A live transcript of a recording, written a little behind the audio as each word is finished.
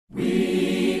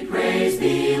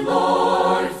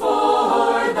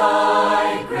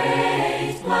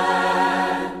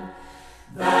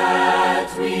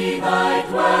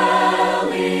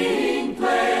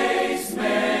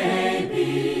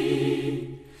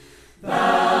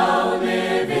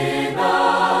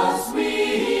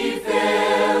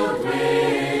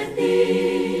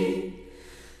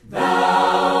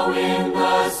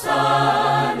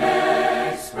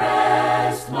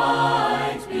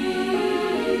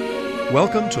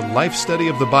Welcome to Life Study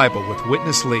of the Bible with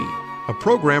Witness Lee, a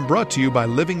program brought to you by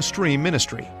Living Stream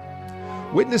Ministry.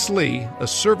 Witness Lee, a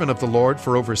servant of the Lord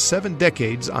for over 7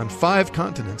 decades on 5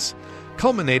 continents,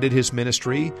 culminated his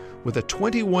ministry with a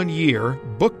 21-year,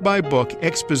 book-by-book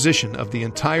exposition of the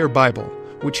entire Bible,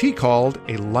 which he called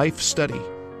a life study.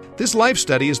 This life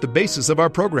study is the basis of our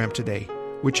program today,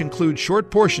 which includes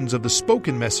short portions of the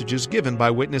spoken messages given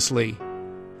by Witness Lee.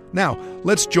 Now,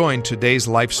 let's join today's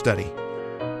life study.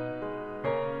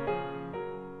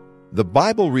 The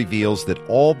Bible reveals that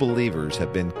all believers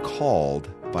have been called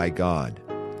by God.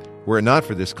 Were it not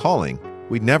for this calling,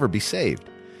 we'd never be saved.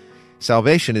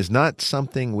 Salvation is not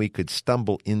something we could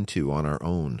stumble into on our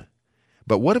own.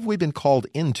 But what have we been called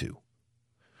into?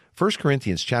 1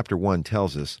 Corinthians chapter 1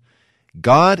 tells us,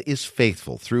 God is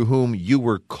faithful, through whom you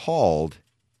were called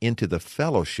into the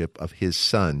fellowship of His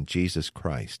Son, Jesus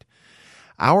Christ.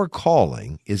 Our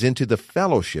calling is into the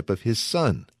fellowship of His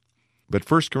Son. But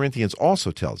 1 Corinthians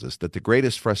also tells us that the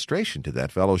greatest frustration to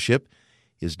that fellowship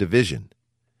is division.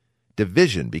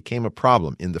 Division became a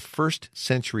problem in the first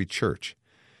century church.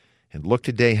 And look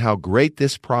today how great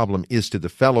this problem is to the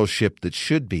fellowship that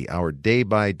should be our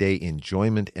day-by-day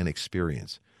enjoyment and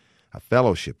experience. A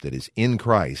fellowship that is in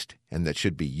Christ and that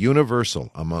should be universal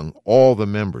among all the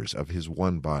members of His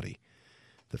one body.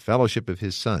 The fellowship of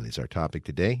His Son is our topic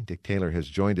today. Dick Taylor has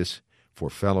joined us for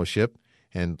fellowship.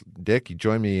 And Dick, you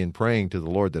join me in praying to the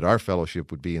Lord that our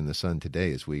fellowship would be in the Son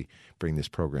today as we bring this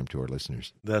program to our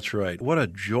listeners. That's right. What a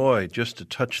joy just to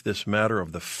touch this matter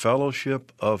of the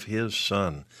fellowship of His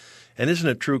Son. And isn't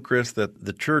it true, Chris, that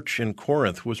the church in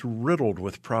Corinth was riddled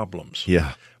with problems?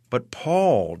 Yeah. But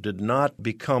Paul did not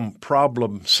become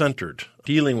problem-centered,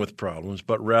 dealing with problems,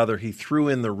 but rather he threw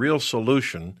in the real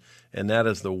solution, and that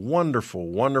is the wonderful,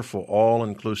 wonderful,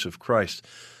 all-inclusive Christ.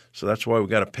 So that's why we've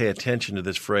got to pay attention to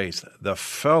this phrase, the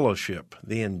fellowship,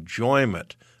 the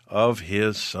enjoyment of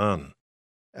His Son.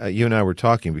 You and I were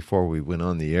talking before we went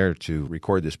on the air to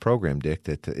record this program, Dick,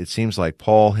 that it seems like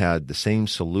Paul had the same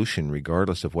solution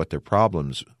regardless of what their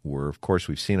problems were. Of course,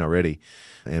 we've seen already,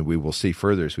 and we will see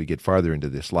further as we get farther into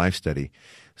this life study.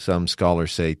 Some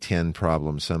scholars say 10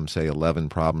 problems, some say 11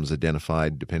 problems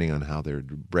identified, depending on how they're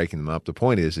breaking them up. The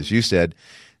point is, as you said,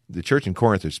 the church in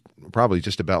Corinth is probably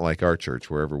just about like our church,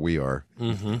 wherever we are,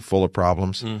 full of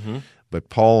problems. But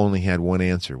Paul only had one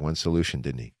answer, one solution,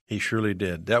 didn't he? He surely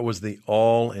did. That was the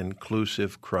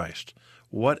all-inclusive Christ.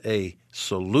 What a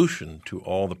solution to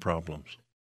all the problems.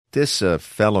 This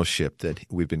fellowship that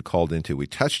we've been called into, we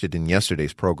touched it in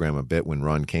yesterday's program a bit when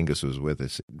Ron Kingus was with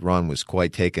us. Ron was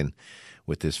quite taken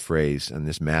with this phrase and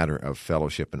this matter of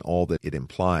fellowship and all that it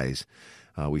implies.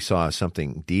 We saw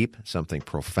something deep, something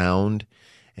profound,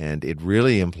 and it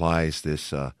really implies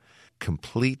this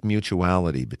complete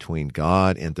mutuality between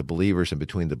God and the believers and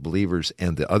between the believers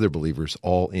and the other believers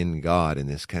all in God in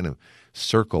this kind of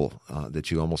circle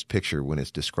that you almost picture when it's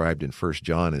described in 1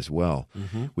 John as well.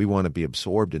 We want to be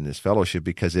absorbed in this fellowship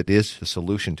because it is a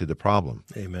solution to the problem.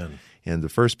 Amen. And the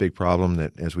first big problem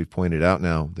that, as we pointed out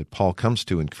now, that Paul comes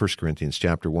to in 1 Corinthians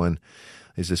chapter 1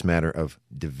 is this matter of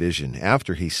division.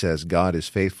 After he says, God is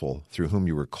faithful, through whom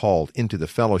you were called into the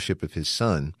fellowship of His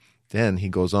Son, then he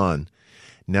goes on,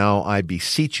 now I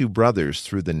beseech you, brothers,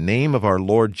 through the name of our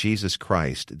Lord Jesus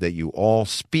Christ, that you all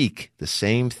speak the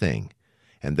same thing,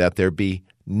 and that there be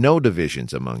no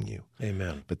divisions among you.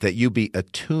 Amen. But that you be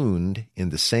attuned in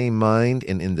the same mind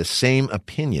and in the same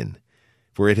opinion.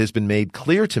 For it has been made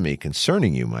clear to me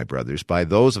concerning you, my brothers, by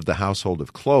those of the household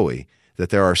of Chloe, that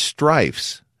there are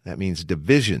strifes, that means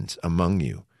divisions, among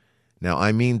you. Now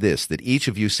I mean this, that each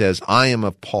of you says, I am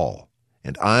of Paul,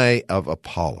 and I of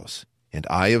Apollos, and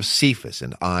I of Cephas,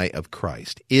 and I of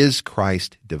Christ. Is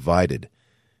Christ divided?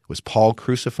 Was Paul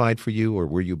crucified for you, or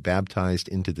were you baptized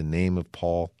into the name of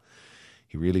Paul?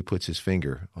 He really puts his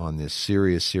finger on this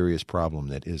serious, serious problem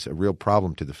that is a real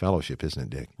problem to the fellowship, isn't it,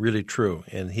 Dick? Really true.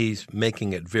 And he's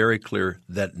making it very clear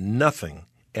that nothing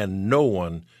and no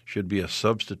one should be a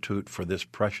substitute for this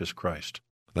precious Christ.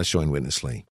 Let's join Witness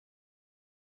Lee.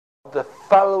 The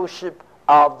fellowship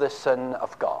of the Son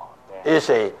of God is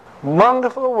a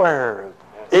wonderful word.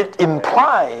 It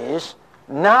implies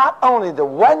not only the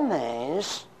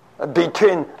oneness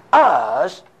between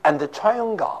us and the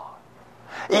triune God.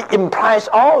 It implies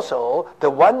also the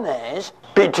oneness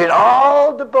between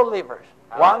all the believers,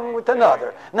 one with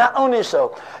another. Not only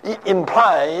so, it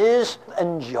implies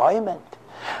enjoyment.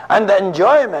 And the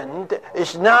enjoyment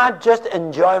is not just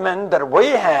enjoyment that we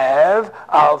have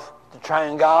of the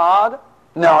triune God,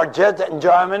 nor just the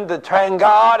enjoyment the triune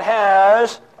God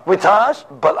has with us,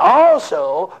 but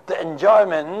also the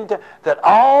enjoyment that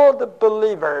all the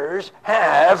believers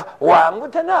have one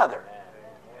with another.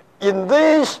 in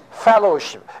this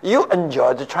fellowship, you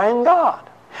enjoy the triune God.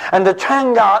 And the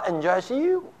triune God enjoys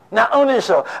you. Not only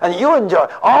so, and you enjoy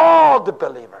all the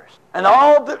believers. And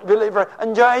all the believers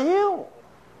enjoy you.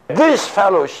 This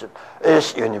fellowship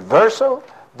is universal.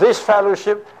 This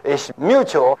fellowship is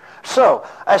mutual. So,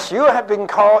 as you have been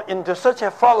called into such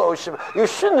a fellowship, you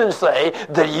shouldn't say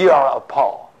that you are of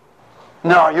Paul.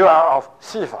 No, you are of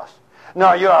Cephas.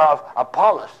 No, you are of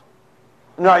Apollos.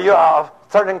 No, you are of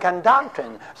certain kind of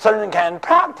doctrine, certain kind of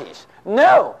practice.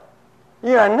 No,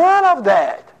 you are none of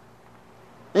that.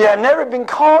 You have never been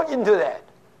called into that.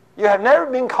 You have never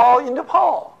been called into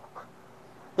Paul.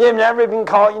 You have never been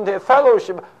called into a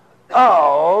fellowship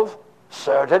of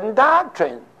certain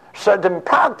doctrine, certain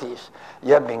practice.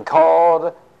 You have been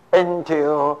called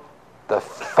into the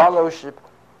fellowship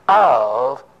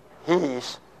of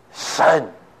his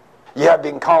Son. You have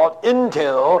been called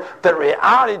into the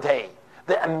reality,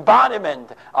 the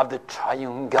embodiment of the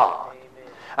triune God.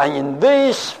 And in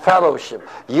this fellowship,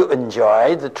 you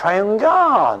enjoy the triune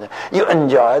God. You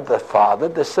enjoy the Father,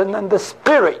 the Son, and the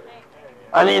Spirit.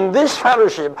 And in this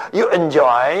fellowship, you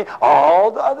enjoy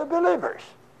all the other believers.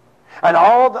 And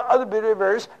all the other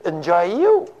believers enjoy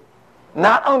you.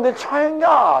 Not only the triune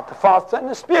God, the Father, and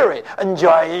the Spirit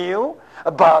enjoy you,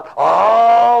 but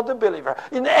all the believers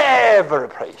in every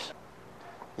place.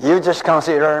 You just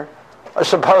consider,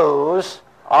 suppose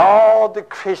all the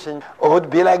Christians would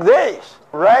be like this.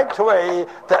 Right away,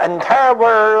 the entire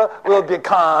world will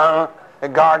become a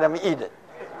Garden of Eden.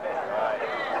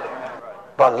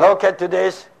 But look at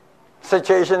today's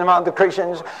situation among the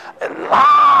Christians.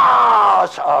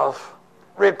 Lots of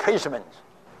replacements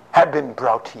have been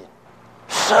brought in.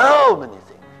 So many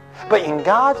things. But in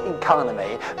God's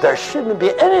economy, there shouldn't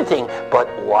be anything but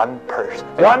one person.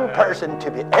 One person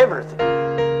to be everything.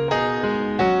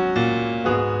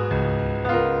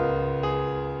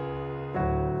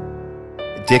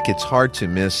 Dick, it's hard to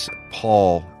miss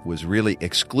Paul was really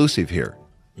exclusive here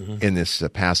in this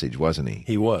passage, wasn't he?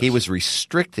 He was. He was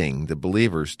restricting the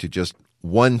believers to just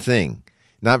one thing.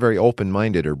 Not very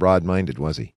open-minded or broad-minded,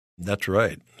 was he? That's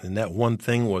right. And that one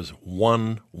thing was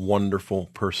one wonderful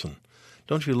person.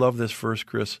 Don't you love this verse,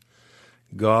 Chris?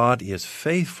 God is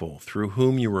faithful, through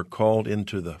whom you were called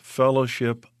into the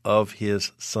fellowship of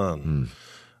his Son.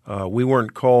 We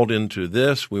weren't called into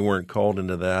this. We weren't called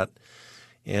into that.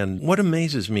 And what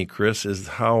amazes me, Chris, is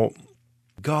how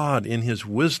God, in his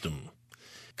wisdom,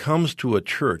 comes to a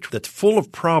church that's full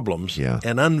of problems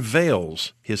and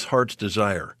unveils his heart's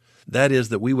desire. That is,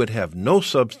 that we would have no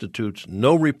substitutes,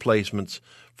 no replacements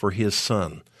for his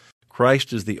Son.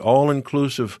 Christ is the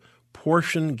all-inclusive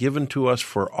portion given to us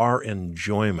for our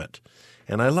enjoyment.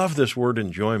 And I love this word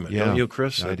enjoyment, don't you,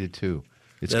 Chris? I did too.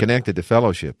 It's connected to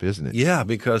fellowship, isn't it? Yeah,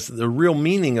 because the real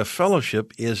meaning of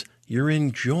fellowship is you're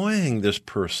enjoying this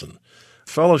person.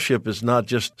 Fellowship is not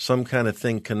just some kind of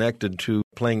thing connected to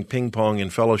playing ping pong in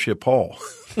Fellowship Hall.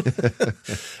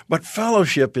 But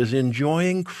fellowship is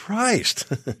enjoying Christ.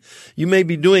 You may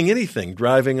be doing anything,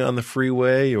 driving on the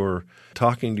freeway or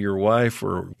talking to your wife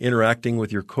or interacting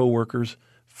with your coworkers.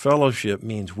 Fellowship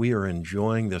means we are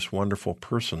enjoying this wonderful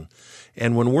person.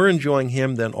 And when we're enjoying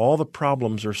him, then all the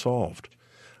problems are solved.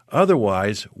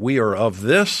 Otherwise, we are of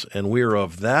this and we are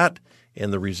of that,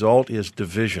 and the result is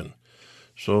division.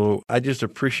 So I just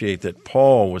appreciate that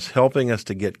Paul was helping us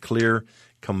to get clear,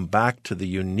 come back to the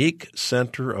unique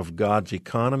center of God's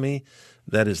economy,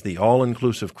 that is the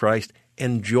all-inclusive Christ.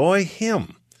 Enjoy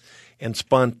him, and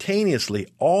spontaneously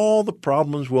all the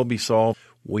problems will be solved.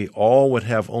 We all would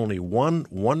have only one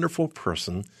wonderful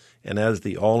person, and that is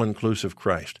the all-inclusive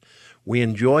Christ. We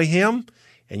enjoy him,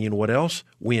 and you know what else?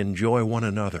 We enjoy one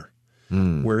another.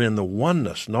 We're in the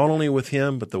oneness, not only with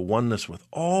him, but the oneness with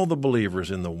all the believers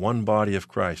in the one body of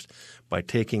Christ by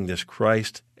taking this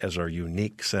Christ as our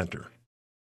unique center.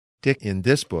 Dick, in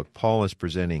this book, Paul is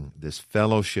presenting this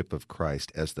fellowship of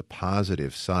Christ as the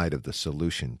positive side of the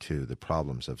solution to the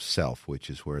problems of self, which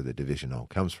is where the division all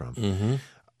comes from.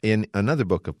 In another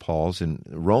book of Paul's, in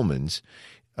Romans,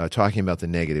 talking about the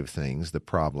negative things, the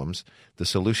problems, the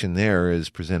solution there is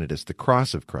presented as the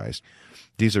cross of Christ.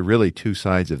 These are really two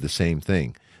sides of the same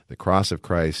thing. The cross of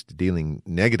Christ dealing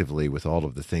negatively with all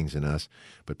of the things in us,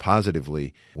 but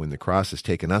positively, when the cross has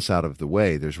taken us out of the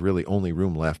way, there's really only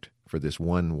room left for this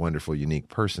one wonderful, unique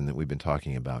person that we've been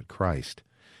talking about, Christ.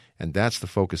 And that's the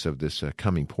focus of this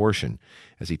coming portion.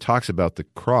 As he talks about the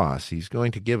cross, he's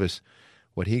going to give us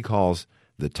what he calls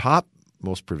the top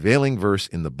most prevailing verse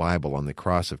in the Bible on the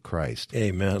cross of Christ.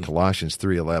 Amen. Colossians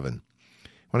 3:11.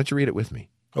 Why don't you read it with me?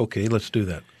 Okay, let's do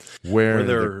that. Where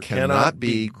there cannot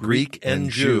be Greek and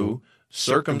Jew,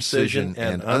 circumcision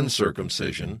and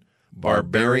uncircumcision,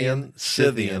 barbarian,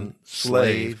 Scythian,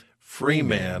 slave, free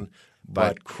man,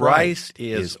 but Christ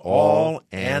is all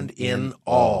and in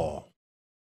all.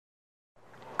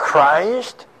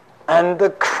 Christ and the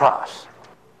cross.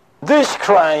 This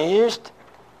Christ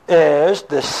is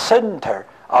the center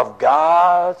of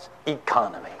God's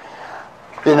economy.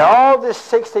 In all the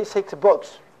 66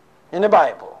 books in the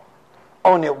Bible,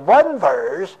 only one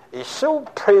verse is so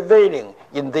prevailing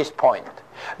in this point.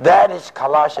 That is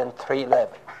Colossians 3:11.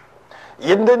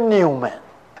 In the new man,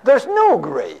 there's no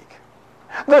Greek,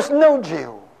 there's no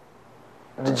Jew.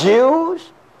 The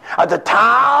Jews are the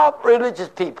top religious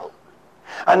people,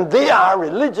 and they are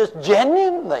religious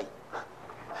genuinely.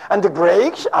 And the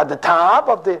Greeks are the top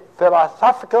of the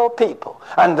philosophical people,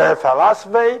 and their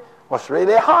philosophy was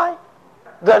really high.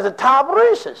 They're the top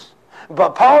races.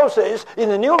 But Paul says, in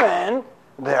the new man,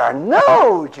 there are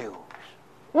no Jews,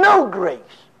 no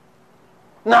Greeks.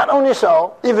 Not only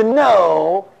so, even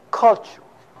no culture,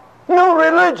 no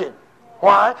religion.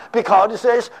 Why? Because it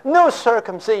says no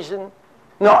circumcision,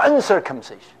 no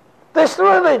uncircumcision. This is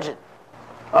religion.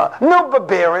 No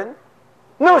barbarian,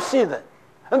 no Scythian.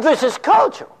 And this is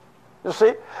culture. You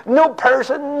see? No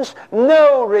persons,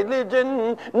 no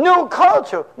religion, no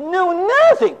culture, no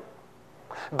nothing.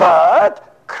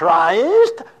 But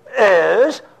Christ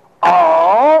is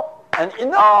all and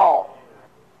in all.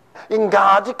 In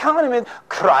God's economy,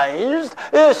 Christ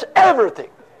is everything.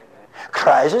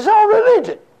 Christ is all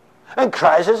religion. And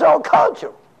Christ is all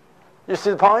culture. You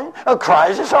see the point? And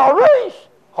Christ is all race.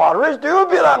 What race do you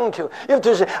belong to? You have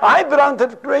to say, I belong to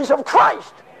the race of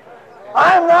Christ.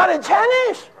 I am not a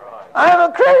Chinese. I am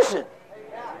a Christian.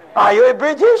 Are you a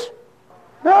British?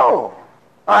 No.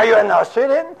 Are you an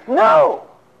Australian? No.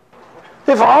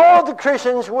 If all the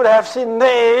Christians would have seen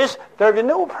this, there would be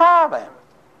no problem.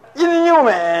 In the new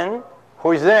man,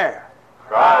 who is there?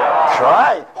 Christ.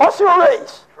 Christ. What's your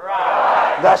race?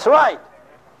 Christ. That's right.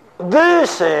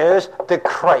 This is the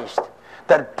Christ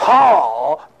that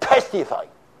Paul testified.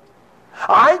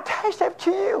 I testify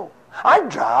to you. I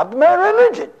dropped my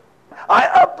religion. I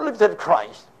uplifted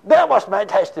Christ. That was my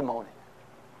testimony.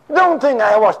 Don't think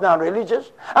I was not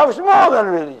religious. I was more than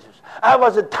religious. I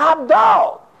was a top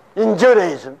dog in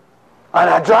Judaism. And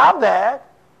I dropped that.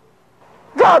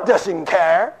 God doesn't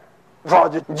care for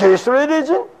the Jewish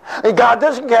religion. God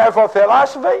doesn't care for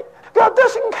philosophy. God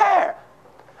doesn't care.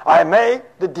 I made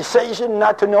the decision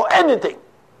not to know anything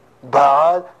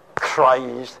but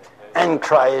Christ and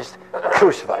Christ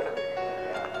crucified.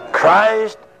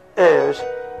 Christ is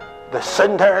the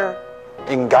center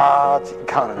in God's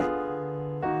economy.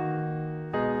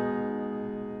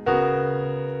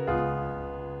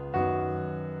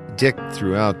 Dick,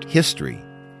 throughout history,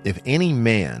 if any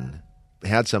man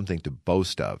had something to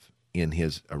boast of in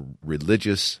his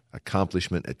religious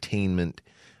accomplishment, attainment,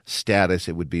 status,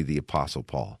 it would be the Apostle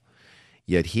Paul.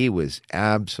 Yet he was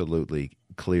absolutely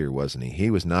clear, wasn't he? He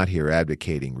was not here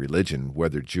advocating religion,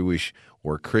 whether Jewish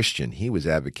or Christian. He was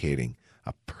advocating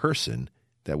a person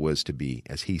that was to be,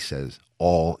 as he says,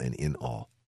 all and in all.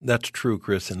 That's true,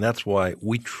 Chris, and that's why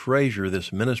we treasure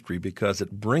this ministry, because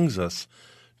it brings us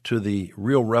to the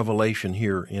real revelation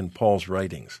here in Paul's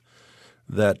writings,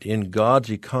 that in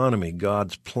God's economy,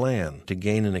 God's plan to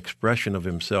gain an expression of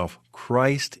himself,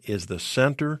 Christ is the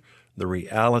center, the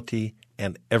reality,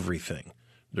 and everything.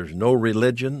 There's no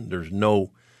religion, there's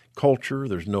no culture,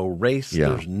 there's no race,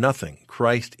 there's nothing.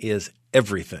 Christ is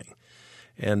everything.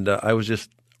 And I was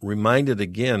just reminded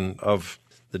again of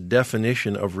the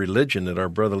definition of religion that our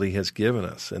brother Lee has given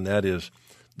us, and that is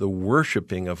the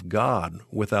worshiping of God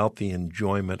without the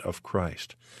enjoyment of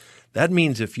Christ. That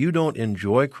means if you don't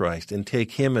enjoy Christ and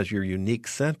take him as your unique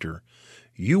center,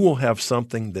 you will have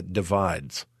something that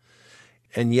divides.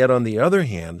 And yet, on the other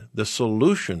hand, the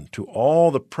solution to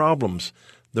all the problems,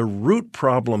 the root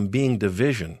problem being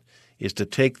division, is to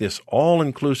take this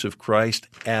all-inclusive Christ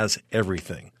as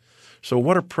everything. So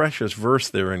what a precious verse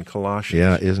there in Colossians.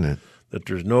 Yeah, isn't it? That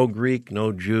there's no Greek,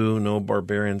 no Jew, no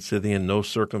barbarian, Scythian, no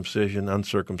circumcision,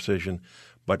 uncircumcision,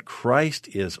 but Christ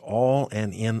is all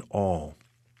and in all.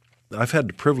 I've had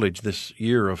the privilege this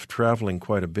year of traveling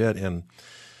quite a bit and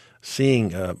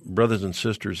seeing brothers and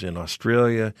sisters in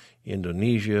Australia,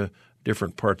 Indonesia,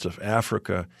 different parts of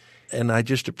Africa, and I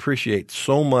just appreciate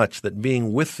so much that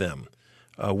being with them,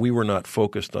 we were not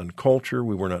focused on culture,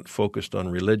 we were not focused on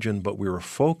religion, but we were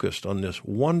focused on this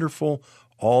wonderful,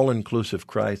 all-inclusive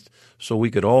Christ, so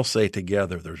we could all say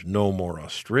together, there's no more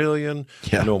Australian,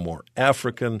 no more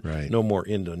African, no more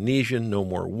Indonesian, no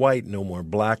more white, no more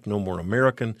black, no more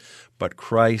American, but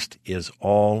Christ is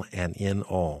all and in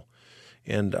all.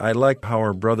 And I like how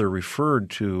our brother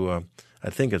referred to, I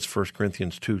think it's 1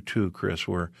 Corinthians 2:2, Chris,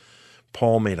 where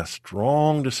Paul made a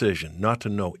strong decision not to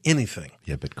know anything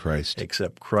but Christ.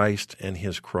 except Christ and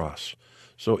his cross.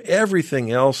 So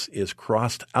everything else is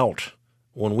crossed out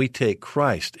when we take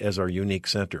Christ as our unique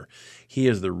center. He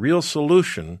is the real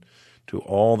solution to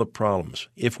all the problems.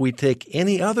 If we take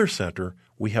any other center,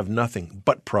 we have nothing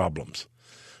but problems.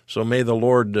 So may the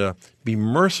Lord be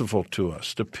merciful to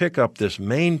us to pick up this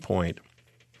main point,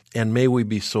 and may we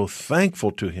be so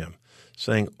thankful to him,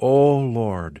 saying, "Oh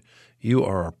Lord, you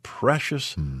are our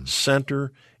precious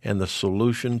center and the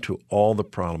solution to all the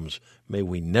problems. May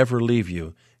we never leave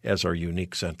you as our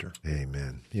unique center."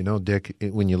 Amen. You know, Dick,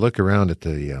 when you look around at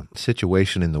the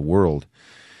situation in the world,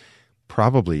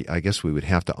 probably, I guess we would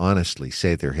have to honestly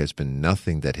say there has been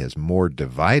nothing that has more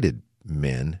divided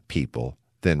people,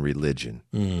 than religion.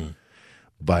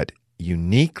 But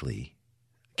uniquely,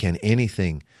 can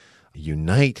anything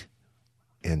unite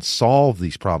and solve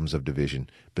these problems of division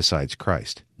besides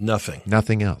Christ? Nothing.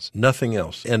 Nothing else. Nothing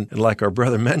else. And like our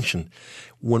brother mentioned,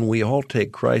 when we all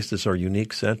take Christ as our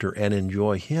unique center and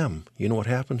enjoy him, you know what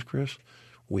happens, Chris?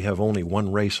 We have only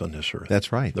one race on this earth.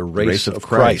 That's right. The race of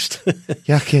Christ.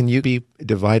 Yeah, can you be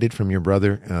divided from your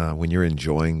brother when you're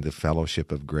enjoying the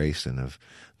fellowship of grace and of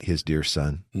his dear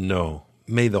Son? No.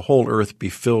 May the whole earth be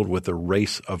filled with the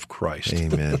race of Christ.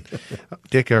 Amen.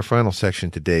 Dick, our final section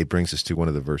today brings us to one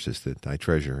of the verses that I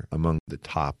treasure among the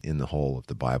top in the whole of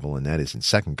the Bible, and that is in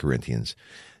 2 Corinthians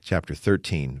chapter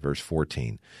 13, verse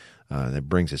 14. That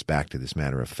brings us back to this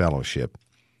matter of fellowship.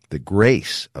 The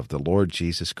grace of the Lord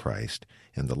Jesus Christ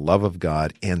and the love of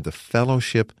God and the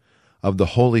fellowship of the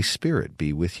Holy Spirit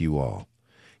be with you all.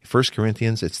 1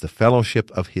 Corinthians, it's the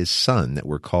fellowship of his Son that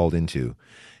we're called into.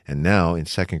 And now in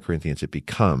 2 Corinthians, it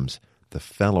becomes the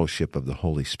fellowship of the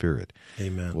Holy Spirit.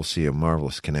 Amen. We'll see a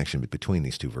marvelous connection between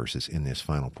these two verses in this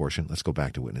final portion. Let's go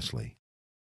back to Witness Lee.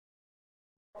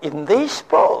 In this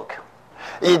book,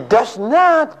 it does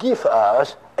not give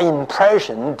us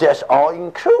impression just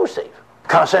all-inclusive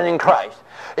concerning Christ.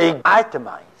 It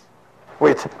itemized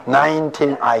with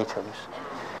 19 items.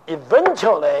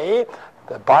 Eventually,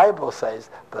 the Bible says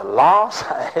the last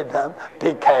item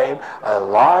became a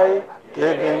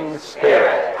life-giving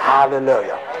Spirit.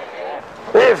 Hallelujah.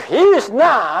 If he is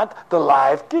not the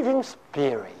life-giving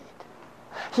Spirit,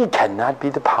 he cannot be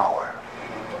the power.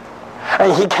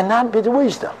 And he cannot be the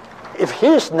wisdom. If he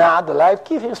is not the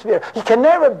life-giving Spirit, he can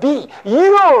never be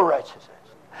your righteousness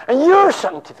and your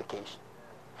sanctification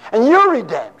and your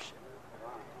redemption.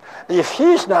 If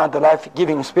he is not the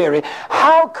life-giving Spirit,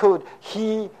 how could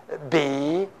he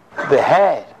be the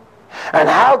head? And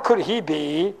how could he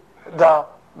be the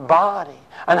body?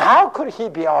 And how could he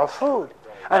be our food?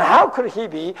 And how could he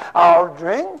be our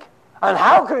drink? And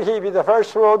how could he be the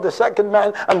first fruit, the second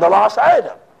man, and the last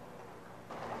item?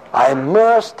 I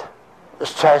must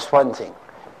stress one thing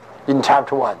in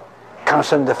chapter 1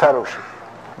 concerning the fellowship.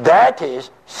 That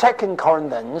is 2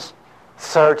 Corinthians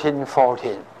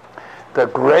 13:14. The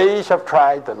grace of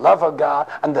Christ, the love of God,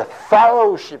 and the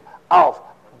fellowship of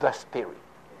the Spirit.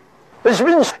 Which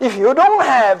means if you don't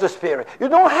have the Spirit, you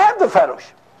don't have the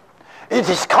fellowship. It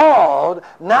is called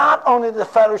not only the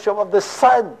fellowship of the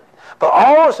Son, but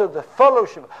also the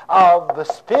fellowship of the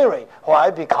Spirit.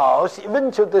 Why? Because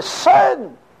even to the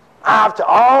Son, after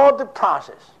all the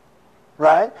process,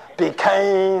 right,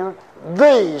 became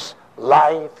this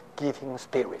life-giving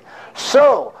Spirit.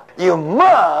 So you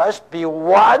must be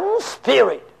one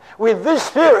Spirit. With this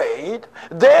Spirit,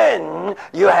 then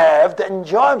you have the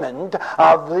enjoyment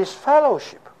of this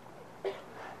fellowship.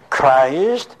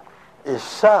 Christ is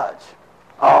such.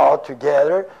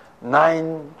 Altogether,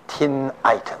 19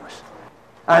 items.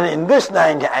 And in these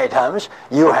 19 items,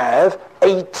 you have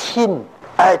 18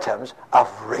 items of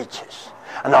riches.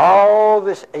 And all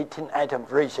these 18 items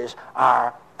of riches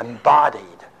are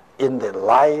embodied in the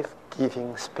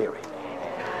life-giving Spirit.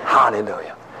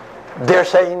 Hallelujah. Dear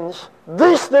saints,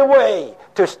 this is the way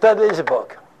to study this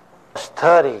book.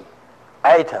 Study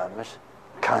items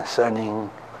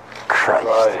concerning Christ.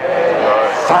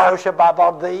 Right. Fellowship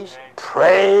about these.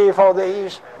 Pray for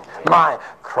these. My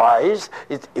Christ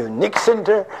is the unique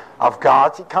center of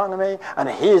God's economy, and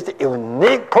he is the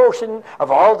unique portion of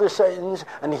all the saints,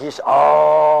 and he's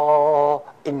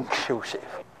all inclusive.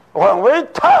 When we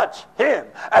touch him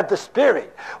at the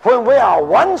Spirit, when we are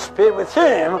one Spirit with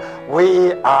him,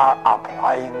 we are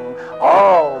applying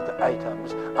all the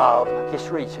items of his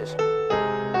riches.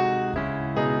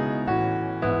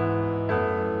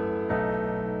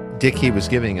 Dick, he was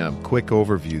giving a quick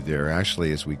overview there.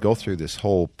 Actually, as we go through this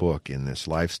whole book in this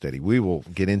life study, we will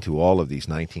get into all of these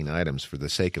 19 items. For the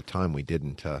sake of time, we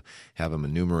didn't have them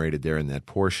enumerated there in that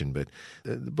portion. But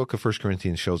the book of 1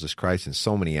 Corinthians shows us Christ in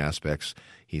so many aspects.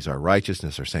 He's our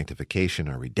righteousness, our sanctification,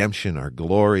 our redemption, our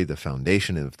glory, the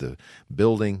foundation of the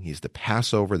building. He's the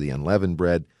Passover, the unleavened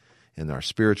bread, and our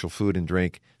spiritual food and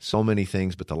drink. So many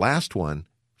things. But the last one,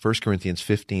 1 Corinthians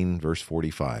 15, verse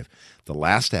 45, the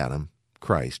last Adam,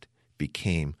 Christ,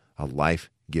 became a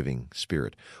life-giving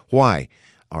spirit. Why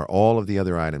are all of the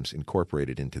other items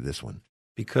incorporated into this one?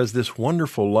 Because this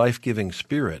wonderful life-giving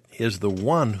spirit is the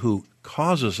one who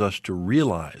causes us to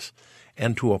realize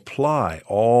and to apply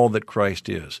all that Christ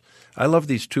is. I love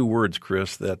these two words,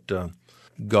 Chris, that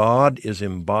God is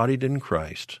embodied in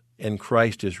Christ, and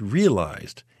Christ is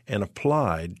realized and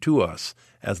applied to us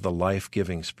as the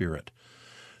life-giving spirit.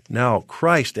 Now,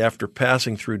 Christ, after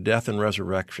passing through death and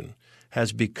resurrection,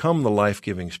 has become the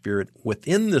life-giving spirit.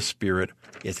 Within the spirit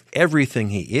is everything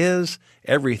he is,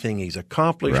 everything he's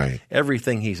accomplished, right,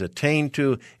 everything he's attained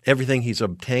to, everything he's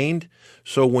obtained.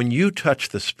 So when you touch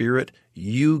the spirit,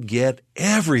 you get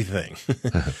everything.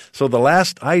 So the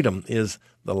last item is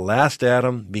the last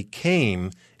Adam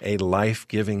became a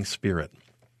life-giving spirit.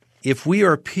 If we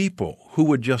are people who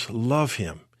would just love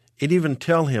him and even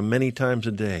tell him many times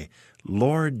a day,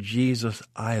 Lord Jesus,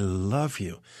 I love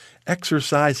you,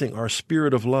 exercising our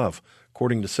spirit of love,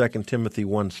 according to 2 Timothy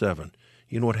 1:7.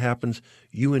 You know what happens?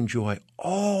 You enjoy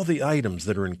all the items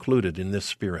that are included in this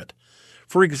spirit.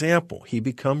 For example, he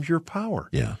becomes your power.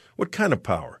 Yeah. What kind of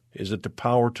power? Is it the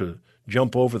power to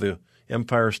jump over the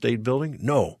Empire State Building?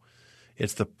 No.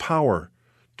 It's the power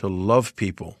to love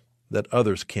people that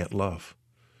others can't love.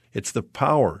 It's the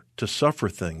power to suffer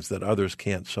things that others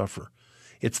can't suffer.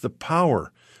 It's the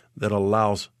power that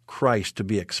allows Christ to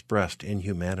be expressed in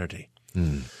humanity.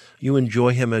 You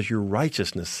enjoy him as your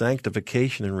righteousness,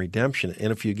 sanctification, and redemption.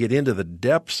 And if you get into the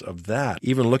depths of that,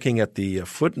 even looking at the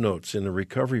footnotes in the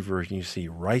Recovery Version, you see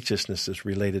righteousness is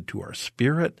related to our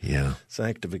spirit,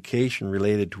 sanctification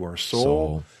related to our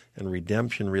soul, and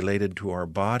redemption related to our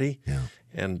body. Yeah.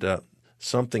 And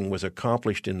something was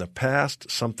accomplished in the past,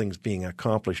 something's being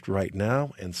accomplished right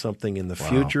now, and something in the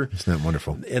future. Isn't that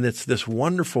wonderful? And it's this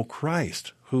wonderful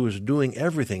Christ who is doing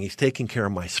everything. He's taking care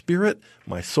of my spirit,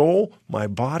 my soul, my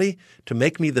body, to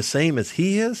make me the same as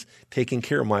he is, taking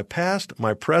care of my past,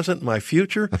 my present, my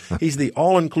future. He's the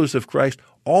all-inclusive Christ.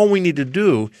 All we need to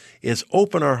do is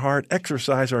open our heart,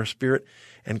 exercise our spirit,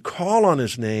 and call on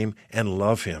his name and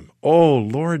love him. Oh,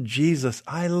 Lord Jesus,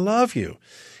 I love you.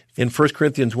 In 1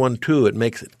 Corinthians 1:2, it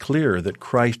makes it clear that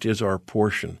Christ is our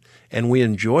portion, and we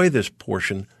enjoy this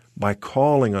portion by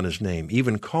calling on his name,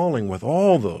 even calling with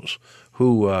all those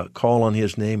who call on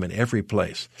his name in every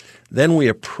place. Then we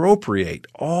appropriate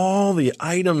all the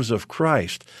items of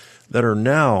Christ that are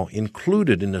now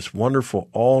included in this wonderful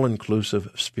all-inclusive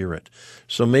spirit.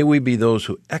 So may we be those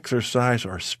who exercise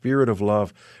our spirit of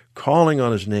love, calling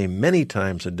on his name many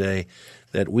times a day,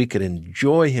 that we could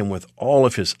enjoy him with all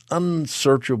of his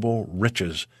unsearchable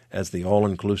riches as the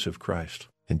all-inclusive Christ.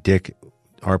 And Dick,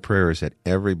 our prayer is that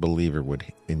every believer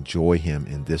would enjoy him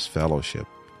in this fellowship.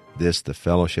 This, the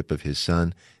fellowship of his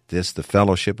Son. This, the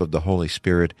fellowship of the Holy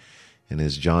Spirit. And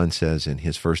as John says in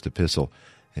his first epistle,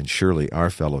 and surely our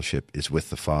fellowship is with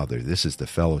the Father. This is the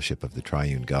fellowship of the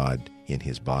triune God in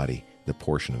his body, the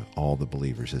portion of all the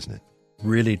believers, isn't it?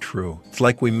 Really true. It's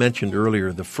like we mentioned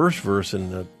earlier, the first verse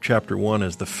in chapter 1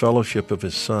 is the fellowship of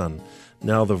his Son.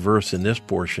 Now the verse in this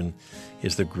portion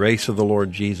is the grace of the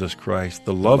Lord Jesus Christ,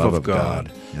 the love of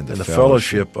God, and the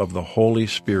fellowship of the Holy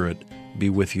Spirit be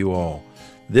with you all.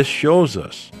 This shows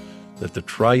us that the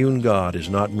triune God is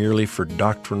not merely for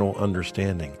doctrinal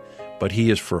understanding, but he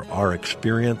is for our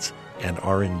experience and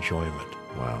our enjoyment.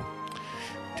 Wow.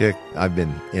 Dick, I've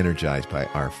been energized by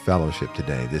our fellowship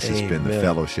today. This has been the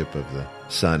fellowship of the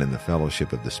Son and the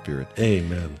fellowship of the Spirit.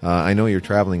 Amen. I know you're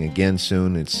traveling again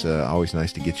soon. It's always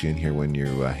nice to get you in here when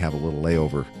you have a little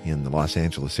layover in the Los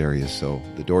Angeles area. So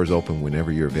the door's open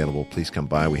whenever you're available. Please come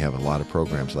by. We have a lot of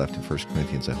programs left in 1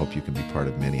 Corinthians. I hope you can be part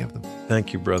of many of them.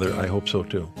 Thank you, brother. I hope so,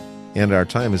 too. And our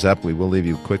time is up. We will leave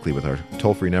you quickly with our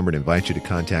toll-free number and invite you to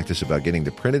contact us about getting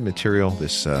the printed material,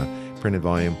 this printed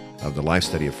volume of the Life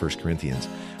Study of 1 Corinthians.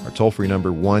 Our toll-free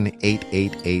number,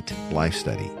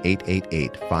 1-888-LIFE-STUDY,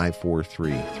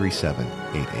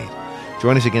 888-543-3788.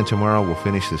 Join us again tomorrow. We'll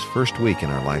finish this first week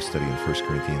in our Life Study in 1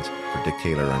 Corinthians. For Dick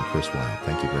Taylor, I'm Chris Wilde.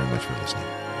 Thank you very much for listening.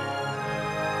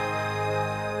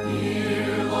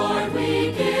 Dear Lord,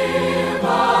 we give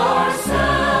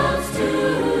ourselves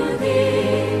to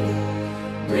Thee.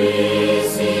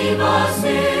 Receive us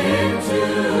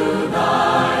into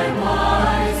Thy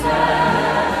wise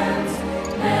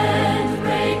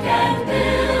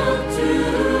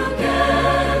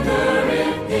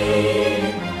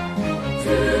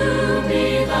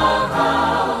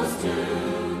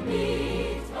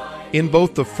In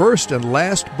both the first and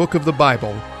last book of the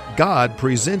Bible, God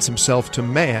presents himself to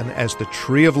man as the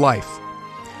tree of life.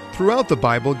 Throughout the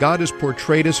Bible, God is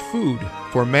portrayed as food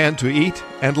for man to eat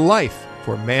and life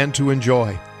for man to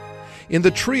enjoy. In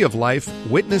the Tree of Life,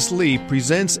 Witness Lee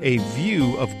presents a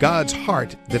view of God's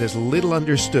heart that is little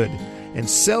understood and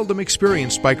seldom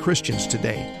experienced by Christians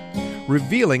today,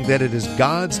 revealing that it is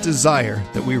God's desire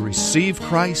that we receive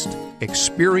Christ,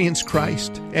 experience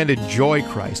Christ, and enjoy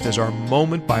Christ as our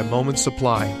moment-by-moment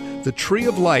supply. The Tree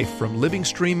of Life from Living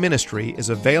Stream Ministry is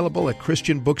available at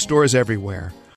Christian bookstores everywhere.